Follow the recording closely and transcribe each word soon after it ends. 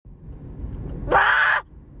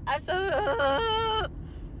gosh.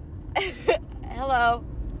 Hello.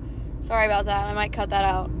 Sorry about that. I might cut that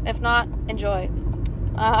out. If not, enjoy.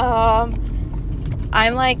 I'm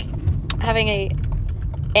like having a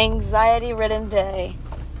anxiety-ridden day.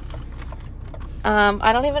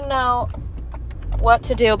 I don't even know what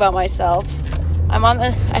to do about myself. I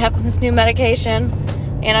have this new medication,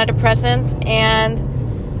 antidepressants, and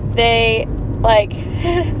they, like,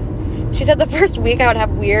 she said the first week I would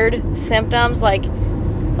have weird symptoms, like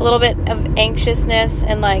a little bit of anxiousness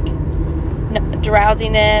and, like,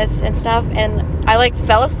 drowsiness and stuff, and I, like,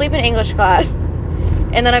 fell asleep in English class,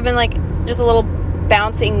 and then I've been, like, just a little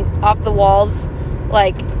bouncing off the walls,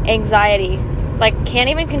 like, anxiety. Like, can't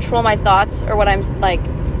even control my thoughts or what I'm, like,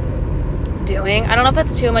 doing. I don't know if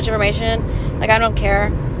that's too much information. Like, I don't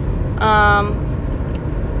care.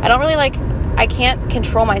 I don't really, like, I can't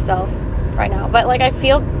control myself right now. But, like, I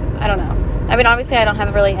feel, I don't know. I mean, obviously, I don't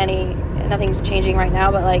have really nothing's changing right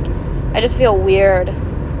now. But, like, I just feel weird.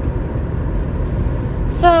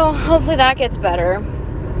 So, hopefully that gets better.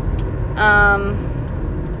 I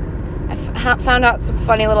found out some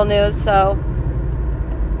funny little news, so,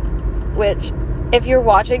 which, if you're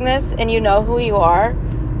watching this and you know who you are,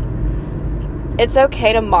 it's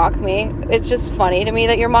okay to mock me. It's just funny to me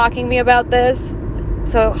that you're mocking me about this.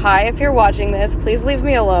 So, hi, if you're watching this, please leave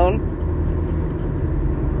me alone.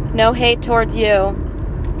 No hate towards you.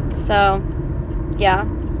 So, yeah.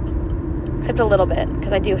 Except a little bit,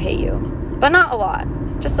 because I do hate you. But not a lot.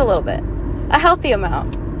 Just a little bit. A healthy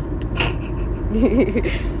amount.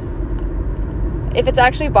 If it's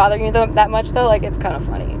actually bothering you that much, though, like, it's kind of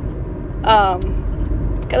funny.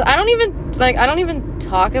 Because I don't even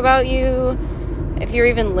talk about you. If you're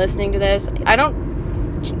even listening to this,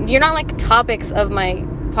 you're not, like, topics of my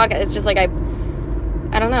podcast. It's just, like, I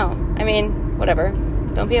don't know. I mean, whatever.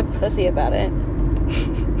 Don't be a pussy about it.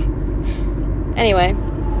 Anyway.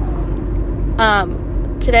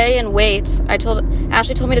 Today in weights,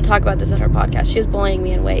 Ashley told me to talk about this at her podcast. She was bullying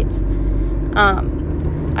me in weights.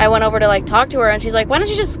 I went over to, like, talk to her, and she's like, why don't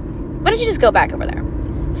you just go back over there?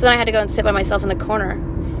 So then I had to go and sit by myself in the corner.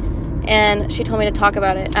 And she told me to talk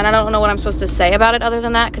about it. And I don't know what I'm supposed to say about it other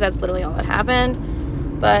than that, because that's literally all that happened.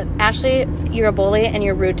 But, Ashley, you're a bully and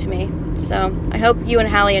you're rude to me. So, I hope you and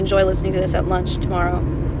Hallie enjoy listening to this at lunch tomorrow.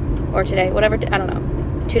 Or today. Whatever. I don't know.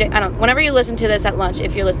 Whenever you listen to this at lunch,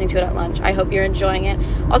 if you're listening to it at lunch, I hope you're enjoying it.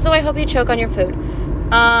 Also, I hope you choke on your food.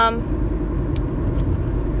 I'm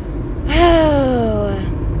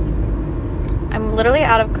literally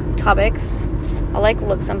out of topics. I'll, like,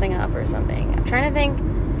 look something up or something. I'm trying to think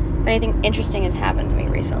if anything interesting has happened to me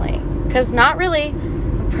recently. Because not really.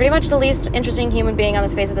 I'm pretty much the least interesting human being on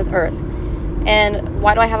the face of this earth. And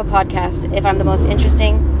why do I have a podcast if I'm the most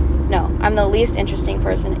interesting? No, I'm the least interesting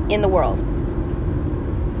person in the world.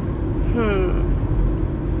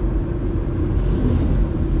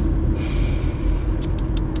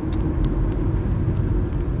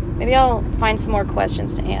 Maybe I'll find some more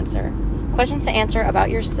questions to answer. Questions to answer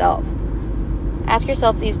about yourself. Ask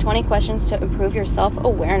yourself these 20 questions to improve your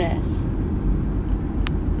self-awareness.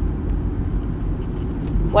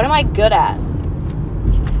 What am I good at?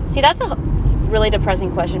 See, that's a really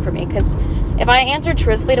depressing question for me, because if I answered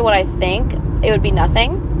truthfully to what I think, it would be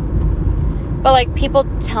nothing. But, like, people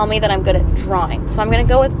tell me that I'm good at drawing, so I'm going to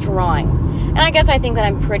go with drawing. And I guess I think that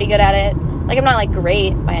I'm pretty good at it. Like, I'm not, like,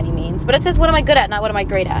 great by any means. But it says, what am I good at, not what am I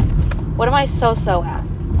great at. What am I so at?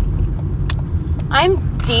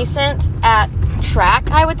 I'm decent at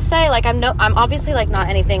track, I would say. Like, I'm obviously, like, not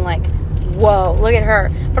anything, like, whoa, look at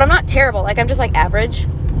her. But I'm not terrible. Like, I'm just, like, average,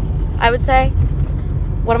 I would say.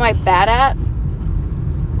 What am I bad at?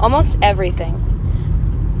 Almost everything.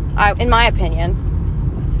 In my opinion.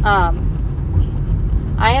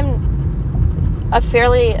 I am a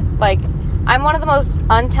fairly, like, I'm one of the most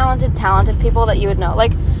talented people that you would know.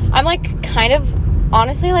 Like, I'm, like, kind of,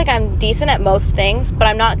 honestly, like, I'm decent at most things, but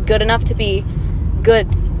I'm not good enough to be good.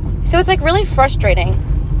 So it's, like, really frustrating,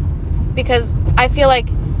 because I feel like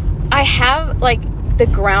I have, like, the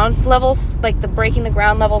ground levels, like, the breaking the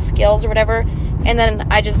ground level skills or whatever, and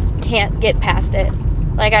then I just can't get past it.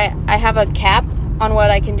 Like, I have a cap on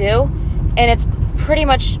what I can do, and it's pretty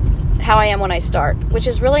much how I am when I start, which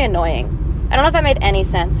is really annoying. I don't know if that made any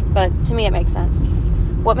sense, but to me it makes sense.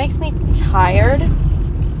 What makes me tired?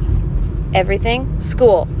 Everything.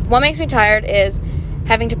 School. What makes me tired is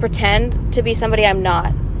having to pretend to be somebody I'm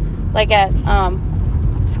not. Like at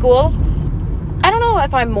school, I don't know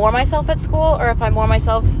if I'm more myself at school or if I'm more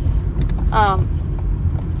myself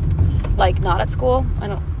like not at school.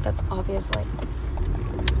 That's obviously.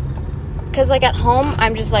 Because, like, at home,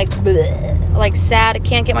 I'm just, like, bleh, like, sad. I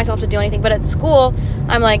can't get myself to do anything. But at school,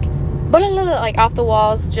 I'm, like, like off the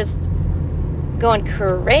walls, just going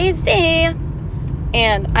crazy.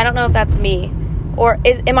 And I don't know if that's me, or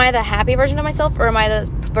am I the happy version of myself, or am I the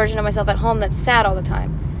version of myself at home that's sad all the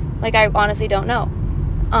time? Like, I honestly don't know.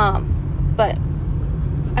 But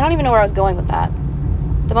I don't even know where I was going with that.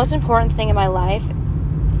 The most important thing in my life,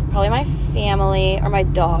 probably my family or my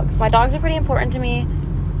dogs. My dogs are pretty important to me.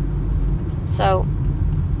 So,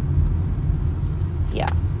 yeah.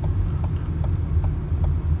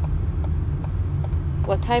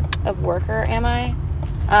 What type of worker am I?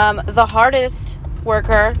 The hardest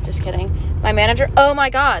worker. Just kidding. My manager. Oh my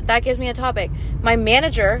God, that gives me a topic. My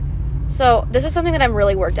manager. So this is something that I'm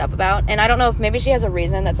really worked up about, and I don't know if maybe she has a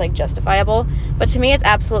reason that's like justifiable, but to me it's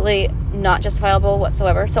absolutely not justifiable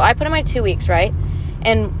whatsoever. So I put in my 2 weeks, right?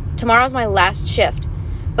 And tomorrow's my last shift.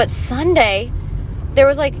 But Sunday, there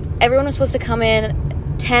was like, everyone was supposed to come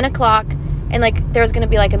in 10 o'clock, and like there was going to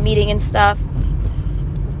be like a meeting and stuff.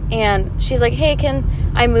 And she's like, hey, can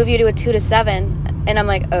I move you to a 2 to 7? And I'm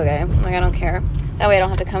like, okay. I'm like, I don't care. That way I don't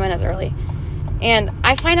have to come in as early. And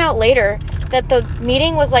I find out later that the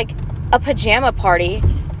meeting was like a pajama party,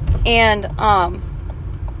 and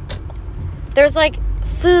there's like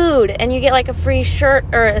food, and you get like a free shirt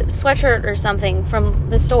or a sweatshirt or something from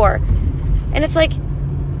the store. And it's like,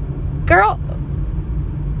 girl,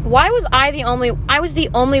 why was I was the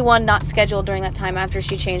only one not scheduled during that time after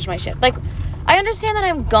she changed my shift? Like, I understand that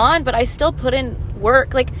I'm gone, but I still put in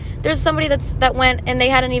work. Like, there's somebody that went and they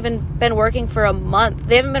hadn't even been working for a month.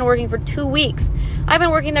 They haven't been working for 2 weeks. I've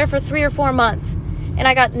been working there for 3 or 4 months, and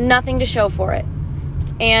I got nothing to show for it.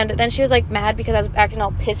 And then she was like mad because I was acting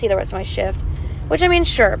all pissy the rest of my shift, which, I mean,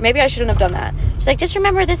 sure, maybe I shouldn't have done that. She's like, just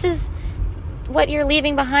remember, this is what you're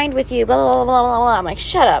leaving behind with you, blah, blah, blah, blah, blah. I'm like,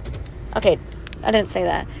 shut up. Okay, I didn't say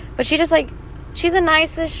that. But she just like, she's a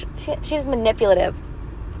nice-ish, she's manipulative.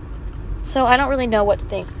 So I don't really know what to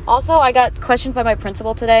think. Also, I got questioned by my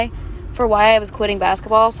principal today for why I was quitting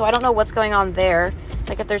basketball. So I don't know what's going on there.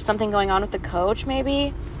 Like, if there's something going on with the coach,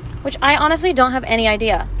 maybe. Which I honestly don't have any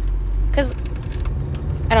idea. Because,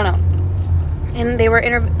 I don't know. And they were,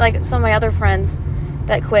 like, some of my other friends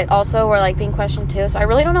that quit also were, like, being questioned too. So I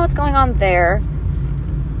really don't know what's going on there.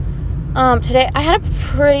 Today, I had a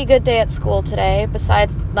pretty good day at school today.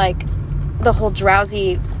 Besides, like, the whole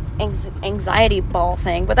drowsy anxiety ball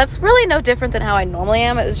thing, but that's really no different than how I normally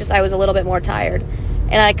am. It was just I was a little bit more tired,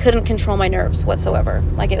 and I couldn't control my nerves whatsoever.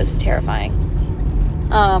 Like, it was terrifying.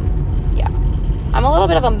 Yeah, I'm a little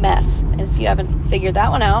bit of a mess if you haven't figured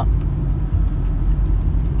that one out.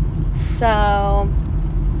 So,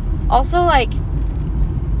 also, like,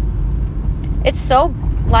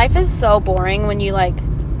 life is so boring when you, like,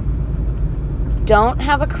 don't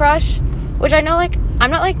have a crush, which I know, like,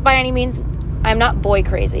 I'm not, like, by any means, I'm not boy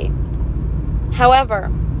crazy.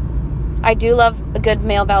 However, I do love a good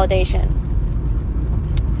male validation.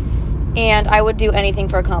 And I would do anything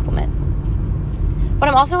for a compliment. But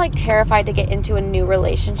I'm also, like, terrified to get into a new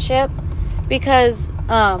relationship because,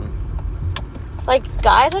 like,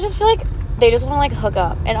 guys, I just feel like they just want to, like, hook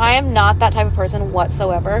up. And I am not that type of person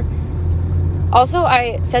whatsoever. Also,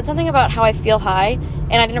 I said something about how I feel high,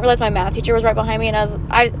 and I didn't realize my math teacher was right behind me, and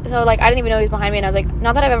I didn't even know he was behind me, and I was like,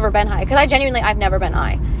 not that I've ever been high, because I've never been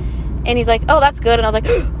high. And he's like, oh, that's good, and I was like,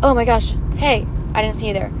 oh my gosh, hey, I didn't see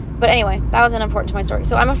you there. But anyway, that wasn't important to my story.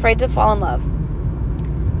 So I'm afraid to fall in love,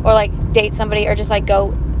 or, like, date somebody, or just, like,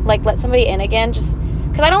 go, like, let somebody in again, just,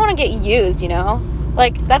 because I don't want to get used, you know?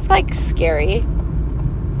 Like, that's, like, scary.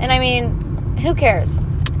 And, I mean, who cares?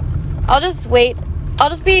 I'll just wait.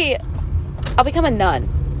 I'll become a nun.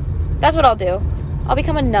 That's what I'll do. I'll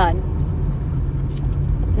become a nun.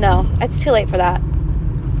 No, it's too late for that.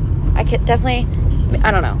 I could definitely,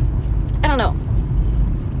 I don't know.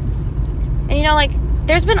 And, you know, like,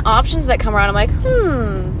 there's been options that come around. I'm like,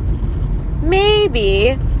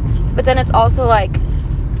 maybe. But then it's also like,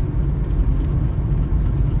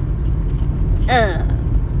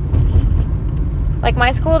 Like,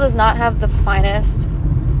 my school does not have the finest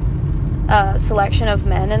selection of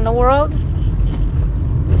men in the world.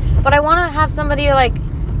 But I want to have somebody, like,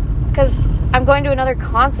 because I'm going to another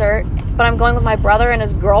concert, but I'm going with my brother and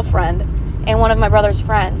his girlfriend and one of my brother's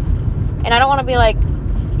friends. And I don't want to be, like,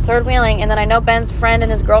 third wheeling, and then I know Ben's friend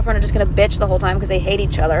and his girlfriend are just going to bitch the whole time because they hate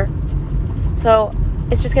each other. So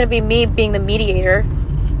it's just going to be me being the mediator.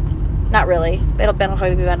 Not really. Ben will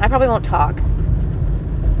probably be Ben. I probably won't talk.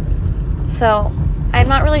 So I'm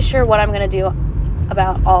not really sure what I'm going to do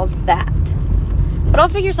about all that. But I'll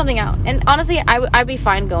figure something out. And honestly, I'd be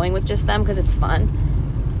fine going with just them because it's fun.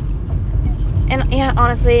 And yeah,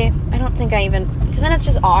 honestly, I don't think I even... Because then it's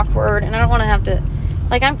just awkward, and I don't want to have to...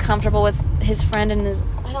 Like, I'm comfortable with his friend and his...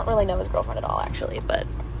 I don't really know his girlfriend at all, actually, but...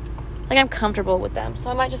 like, I'm comfortable with them. So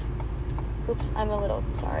I might just, oops, I'm a little,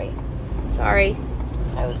 sorry,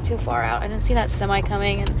 I was too far out. I didn't see that semi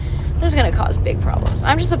coming, and I'm just gonna cause big problems.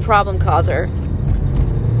 I'm just a problem causer.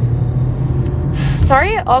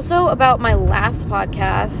 Sorry also about my last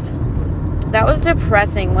podcast. That was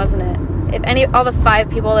depressing, wasn't it? All the 5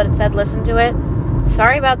 people that had said listen to it,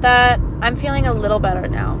 sorry about that. I'm feeling a little better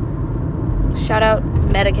now. Shout out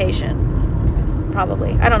medication.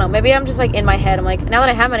 Probably. I don't know. Maybe I'm just like in my head. I'm like, now that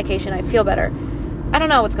I have medication, I feel better. I don't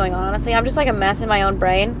know what's going on, honestly. I'm just like a mess in my own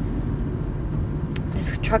brain.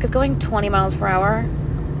 This truck is going 20 miles per hour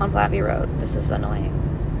on Flatview Road. This is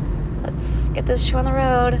annoying. Let's get this show on the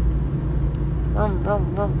road. Boom,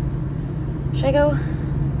 boom, boom. Should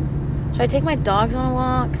I take my dogs on a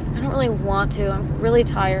walk? I don't really want to. I'm really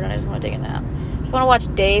tired and I just want to take a nap. I just want to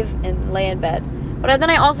watch Dave and lay in bed. But then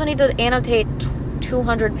I also need to annotate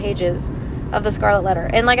 200 pages of the Scarlet Letter.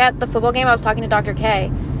 And like at the football game, I was talking to Dr.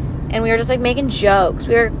 K, and we were just like making jokes.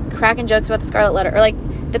 We were cracking jokes about the Scarlet Letter. Or like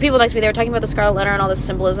the people next to me, they were talking about the Scarlet Letter and all the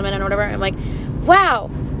symbolism in it and whatever. And I'm like, wow,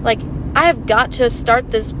 like I have got to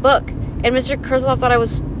start this book. And Mr. Kurzloff thought I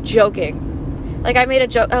was joking. Like I made a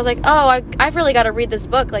joke. I was like, oh, I've really got to read this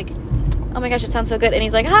book. Like, oh my gosh, it sounds so good. And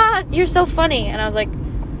he's like, you're so funny. And I was like,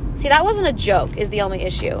 see, that wasn't a joke is the only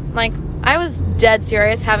issue. Like, I was dead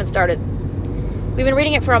serious, haven't started. We've been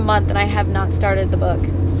reading it for a month, and I have not started the book.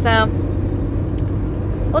 So,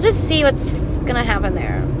 we'll just see what's going to happen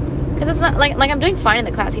there. Because it's not, like I'm doing fine in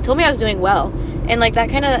the class. He told me I was doing well. And, like, that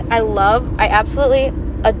kind of, I absolutely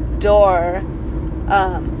adore,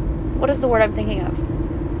 what is the word I'm thinking of?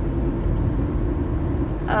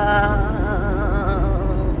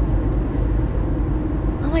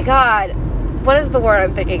 Oh my god. What is the word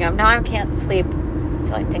I'm thinking of? Now I can't sleep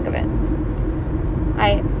until I think of it.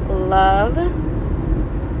 I love...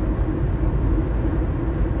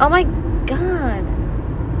 Oh my god.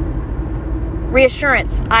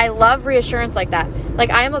 Reassurance. I love reassurance like that. Like,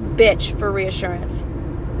 I am a bitch for reassurance.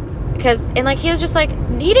 Because, and like, he was just like,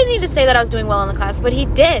 he didn't need to say that I was doing well in the class, but he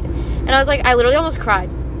did. And I was like, I literally almost cried.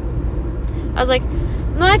 I was like,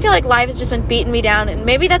 no, I feel like life has just been beating me down, and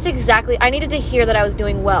maybe that's exactly, I needed to hear that I was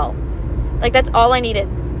doing well. Like, that's all I needed.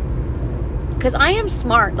 Because I am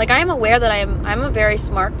smart. Like, I am aware that I'm a very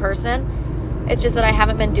smart person. It's just that I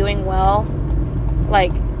haven't been doing well,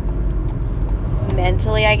 like,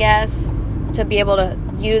 mentally, I guess, to be able to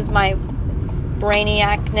use my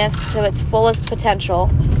brainiacness to its fullest potential.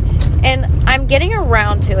 And I'm getting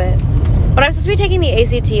around to it. But I'm supposed to be taking the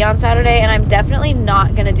ACT on Saturday, and I'm definitely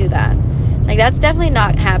not going to do that. Like, that's definitely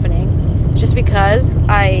not happening. Just because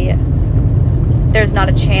there's not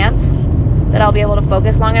a chance that I'll be able to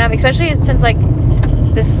focus long enough, especially since, like,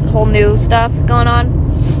 this whole new stuff going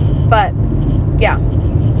on. But, yeah.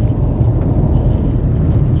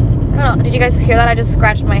 I don't know. Did you guys hear that? I just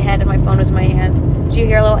scratched my head and my phone was in my hand. Did you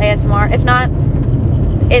hear a little ASMR? If not,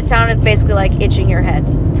 it sounded basically like itching your head.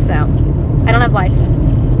 So, I don't have lice.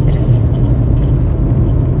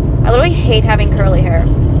 I literally hate having curly hair.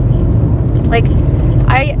 Like,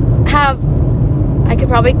 I could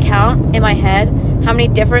probably count in my head how many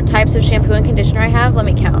different types of shampoo and conditioner I have. Let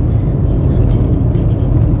me count.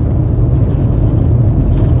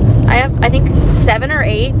 I have, I think, 7 or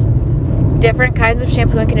 8 different kinds of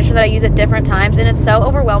shampoo and conditioner that I use at different times, and it's so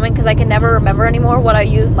overwhelming because I can never remember anymore what I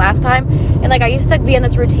used last time. And like, I used to be in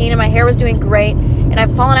this routine and my hair was doing great, and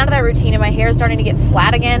I've fallen out of that routine and my hair is starting to get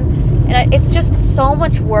flat again, and it's just so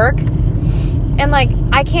much work. And like,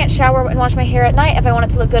 I can't shower and wash my hair at night if I want it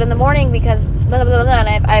to look good in the morning, because blah, blah, blah,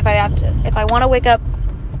 blah. And if I want to wake up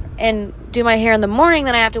and do my hair in the morning,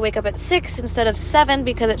 then I have to wake up at 6 instead of 7,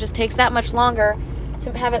 because it just takes that much longer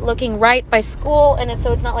to have it looking right by school, and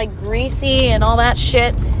so it's not like greasy and all that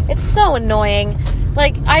shit. It's so annoying.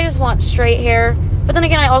 Like, I just want straight hair. But then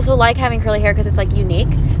again, I also like having curly hair because it's like unique.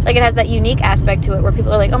 Like, it has that unique aspect to it where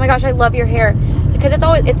people are like, oh my gosh, I love your hair, because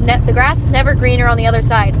the grass is never greener on the other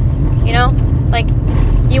side, you know? Like,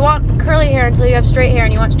 you want curly hair until you have straight hair,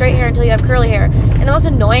 and you want straight hair until you have curly hair. And the most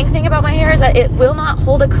annoying thing about my hair is that it will not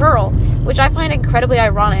hold a curl, which I find incredibly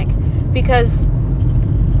ironic, because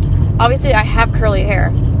obviously I have curly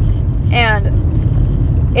hair,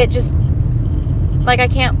 and it just, like, I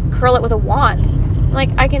can't curl it with a wand. Like,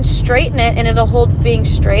 I can straighten it and it'll hold being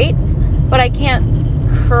straight, but I can't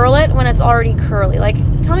curl it when it's already curly. Like,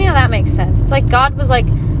 tell me how that makes sense. It's like God was like,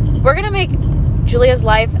 we're gonna make Julia's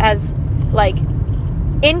life as, like,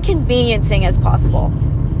 inconveniencing as possible.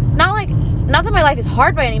 Not that my life is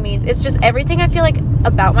hard by any means. It's just everything I feel like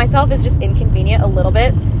about myself is just inconvenient a little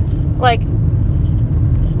bit. Like,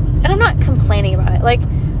 and I'm not complaining about it. Like,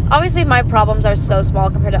 obviously my problems are so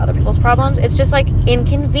small compared to other people's problems. It's just, like,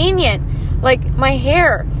 inconvenient. Like, my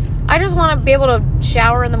hair. I just want to be able to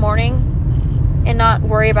shower in the morning and not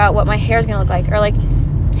worry about what my hair is going to look like. Or, like,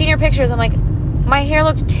 senior pictures, I'm like, my hair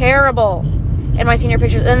looked terrible in my senior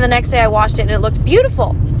pictures. And then the next day I washed it and it looked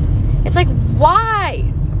beautiful. It's like, why?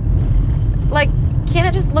 Like, can't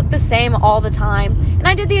it just look the same all the time? And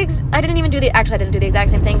I didn't do the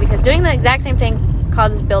exact same thing, because doing the exact same thing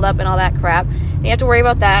causes buildup and all that crap. And you have to worry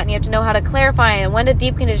about that, and you have to know how to clarify and when to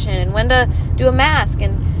deep condition and when to do a mask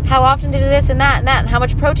and how often to do this and that and how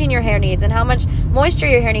much protein your hair needs and how much moisture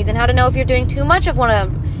your hair needs and how to know if you're doing too much of one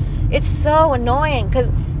of them. It's so annoying, because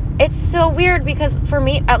it's so weird, because for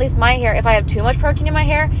me, at least my hair, if I have too much protein in my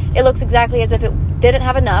hair, it looks exactly as if it didn't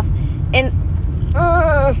have enough. And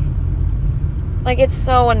like, it's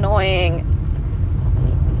so annoying.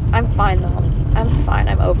 I'm fine, though. I'm fine.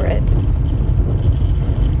 I'm over it.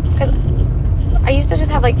 Because I used to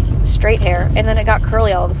just have, like, straight hair, and then it got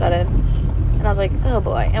curly all of a sudden. And I was like, oh,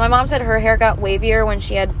 boy. And my mom said her hair got wavier when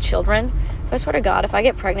she had children. So I swear to God, if I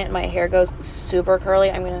get pregnant and my hair goes super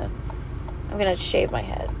curly, I'm gonna shave my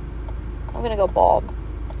head. I'm gonna go bald.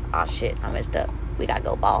 Ah, shit. I messed up. We gotta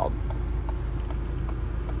go bald.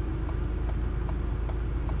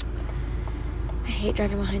 I hate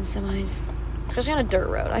driving behind semis, especially on a dirt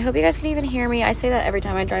road. I hope you guys can even hear me. I say that every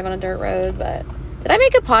time I drive on a dirt road, but did I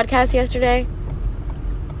make a podcast yesterday?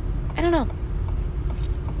 I don't know.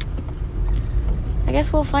 I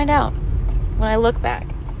guess we'll find out when I look back.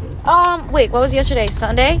 Wait, what was yesterday?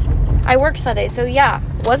 Sunday? I worked Sunday, so yeah.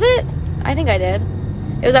 Was it? I think I did.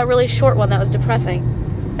 It was that really short one that was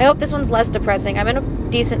depressing. I hope this one's less depressing. I'm in a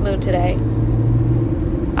decent mood today.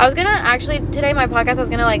 I was gonna today my podcast, I was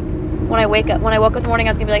gonna, like, when I woke up in the morning,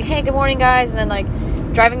 I was gonna be like, hey, good morning, guys. And then, like,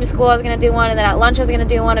 driving to school, I was gonna do one. And then at lunch, I was gonna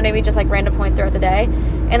do one. And maybe just, like, random points throughout the day.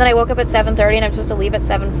 And then I woke up at 7:30, and I'm supposed to leave at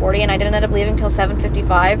 7:40. And I didn't end up leaving till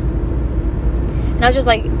 7:55. And I was just,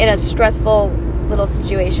 like, in a stressful little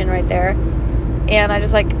situation right there. And I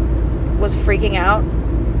just, like, was freaking out.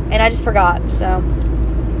 And I just forgot, so.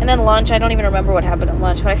 And then lunch, I don't even remember what happened at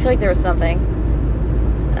lunch. But I feel like there was something.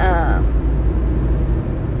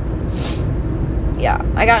 Yeah,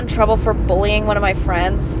 I got in trouble for bullying one of my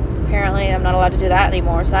friends. Apparently, I'm not allowed to do that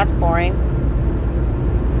anymore, so that's boring.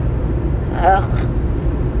 Ugh.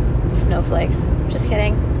 Snowflakes. Just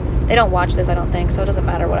kidding. They don't watch this, I don't think, so it doesn't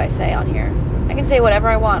matter what I say on here. I can say whatever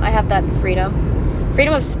I want. I have that freedom.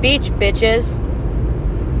 Freedom of speech, bitches.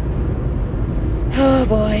 Oh,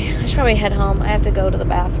 boy. I should probably head home. I have to go to the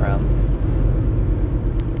bathroom.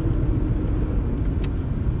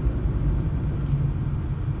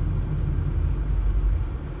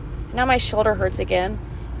 Now my shoulder hurts again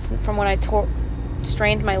from when I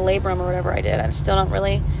strained my labrum or whatever I did. I still don't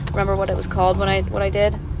really remember what it was called what I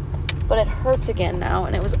did, but it hurts again now.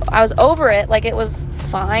 And I was over it. Like, it was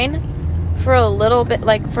fine for a little bit,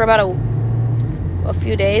 like for about a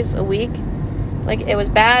few days, a week. Like, it was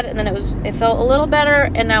bad, and then it felt a little better,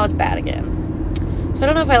 and now it's bad again. So I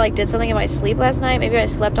don't know if I, like, did something in my sleep last night. Maybe I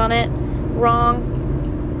slept on it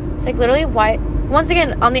wrong. It's like, literally, why? Once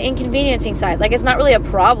again, on the inconveniencing side, like, it's not really a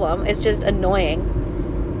problem. It's just annoying.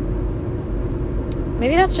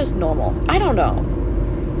 Maybe that's just normal. I don't know.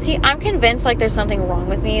 See, I'm convinced, like, there's something wrong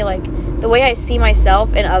with me. Like, the way I see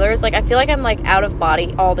myself and others, like, I feel like I'm, like, out of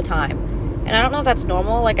body all the time. And I don't know if that's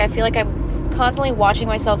normal. Like, I feel like I'm constantly watching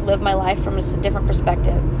myself live my life from a different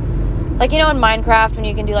perspective. Like, you know, in Minecraft, when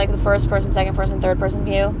you can do, like, the first person, second person, third person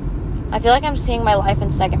view, I feel like I'm seeing my life in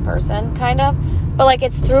second person, kind of. But, like,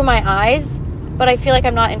 it's through my eyes. But I feel like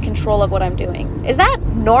I'm not in control of what I'm doing. Is that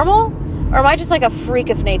normal? Or am I just, like, a freak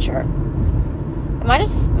of nature? Am I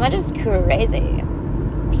just crazy?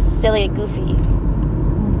 Silly, goofy.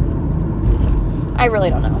 I really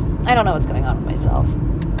don't know. I don't know what's going on with myself.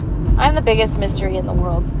 I'm the biggest mystery in the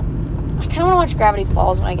world. I kind of want to watch Gravity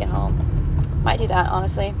Falls when I get home. Might do that,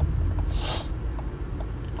 honestly.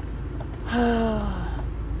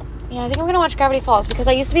 Yeah, I think I'm gonna watch Gravity Falls because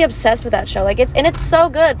I used to be obsessed with that show. Like, it's so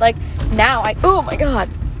good. Like, now oh my god,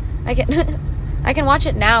 I can watch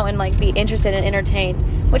it now and, like, be interested and entertained,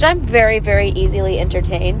 which I'm very, very easily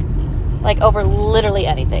entertained, like, over literally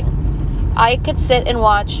anything. I could sit and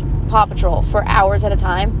watch Paw Patrol for hours at a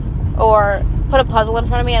time, or put a puzzle in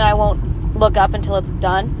front of me and I won't look up until it's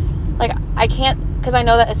done. Like, I can't, because I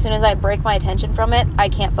know that as soon as I break my attention from it, I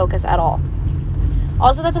can't focus at all.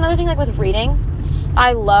 Also, that's another thing, like, with reading.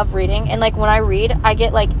 I love reading, and, like, when I read, I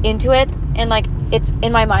get, like, into it, and, like, it's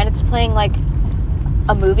in my mind, it's playing, like,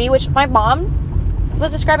 a movie, which my mom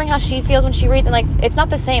was describing how she feels when she reads, and, like, it's not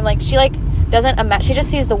the same. Like, she, like, doesn't imagine, she just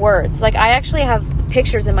sees the words. Like, I actually have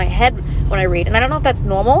pictures in my head when I read, and I don't know if that's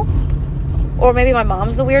normal, or maybe my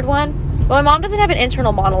mom's the weird one, but my mom doesn't have an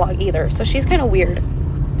internal monologue either, so she's kind of weird.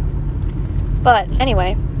 But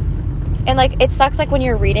anyway, And, like, it sucks, like, when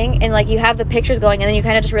you're reading and, like, you have the pictures going and then you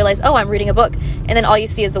kind of just realize, oh, I'm reading a book. And then all you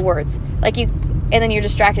see is the words. Like, and then you're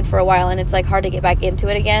distracted for a while and it's, like, hard to get back into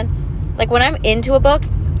it again. Like, when I'm into a book,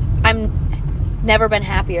 I'm never been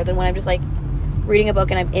happier than when I'm just, like, reading a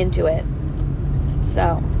book and I'm into it.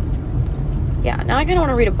 So, yeah, now I kind of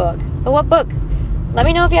want to read a book. But what book? Let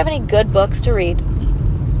me know if you have any good books to read.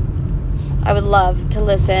 I would love to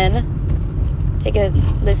listen.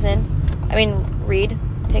 Read.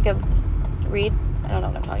 Read. I don't know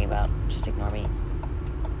what I'm talking about. Just ignore me.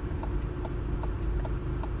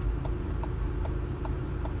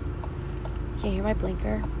 Can you hear my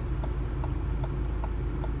blinker?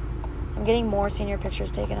 I'm getting more senior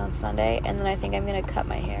pictures taken on Sunday, and then I think I'm going to cut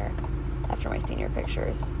my hair after my senior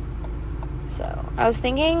pictures. So, I was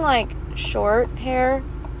thinking, like, short hair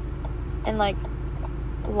and, like,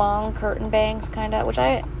 long curtain bangs, kind of, which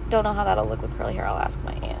I don't know how that'll look with curly hair. I'll ask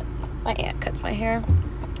my aunt. My aunt cuts my hair.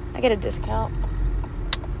 I get a discount.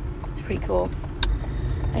 It's pretty cool.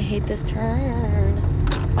 I hate this turn.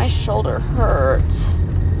 My shoulder hurts.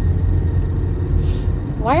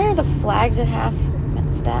 Why are the flags at half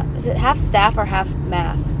staff? Is it half staff or half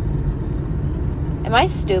mass? Am I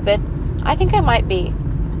stupid? I think I might be.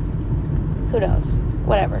 Who knows?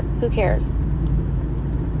 Whatever. Who cares?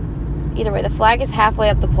 Either way, the flag is halfway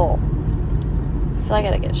up the pole. I feel like I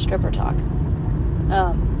gotta get stripper talk.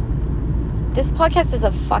 This podcast is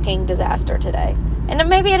a fucking disaster today. And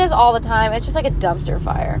maybe it is all the time. It's just like a dumpster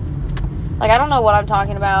fire. Like, I don't know what I'm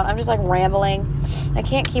talking about. I'm just, like, rambling. I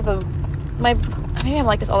can't keep maybe I'm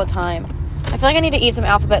like this all the time. I feel like I need to eat some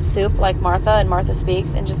alphabet soup like Martha and Martha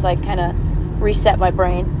Speaks and just, like, kind of reset my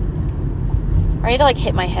brain. Or I need to, like,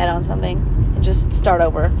 hit my head on something and just start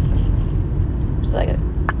over. Just, like,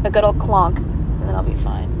 a good old clonk. And then I'll be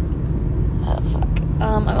fine. Oh, fuck.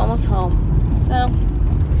 I'm almost home. So...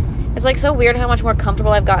 it's, like, so weird how much more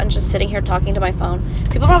comfortable I've gotten just sitting here talking to my phone.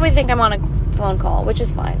 People probably think I'm on a phone call, which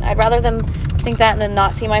is fine. I'd rather them think that and then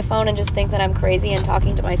not see my phone and just think that I'm crazy and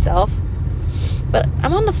talking to myself. But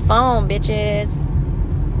I'm on the phone, bitches.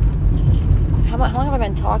 How long have I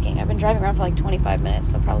been talking? I've been driving around for, like, 25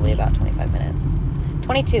 minutes, so probably about 25 minutes.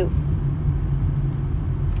 22.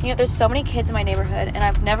 You know, there's so many kids in my neighborhood, and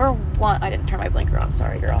I've never I didn't turn my blinker on.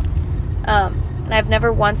 Sorry, girl. And I've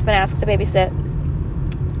never once been asked to babysit.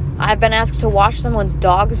 I've been asked to wash someone's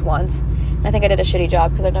dogs once, and I think I did a shitty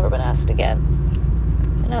job because I've never been asked again.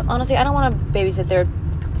 And honestly, I don't want to babysit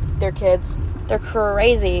their kids. They're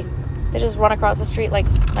crazy. They just run across the street like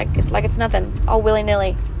it's nothing, all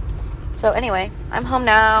willy-nilly. So anyway, I'm home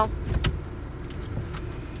now,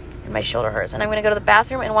 and my shoulder hurts, and I'm going to go to the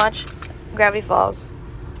bathroom and watch Gravity Falls.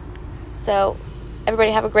 So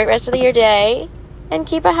everybody have a great rest of your day, and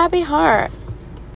keep a happy heart.